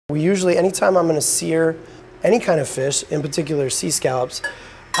We usually, anytime I'm going to sear any kind of fish, in particular sea scallops,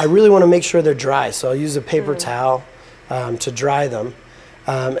 I really want to make sure they're dry. So I'll use a paper towel to dry them.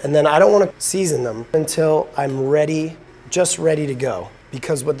 And then I don't want to season them until I'm ready, just ready to go.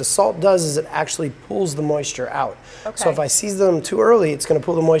 Because what the salt does is it actually pulls the moisture out. Okay. So if I season them too early, it's going to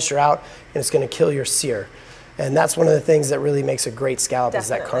pull the moisture out and it's going to kill your sear. And that's one of the things that really makes a great scallop.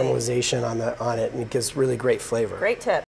 Definitely. Is that caramelization on it, and it gives really great flavor. Great tip.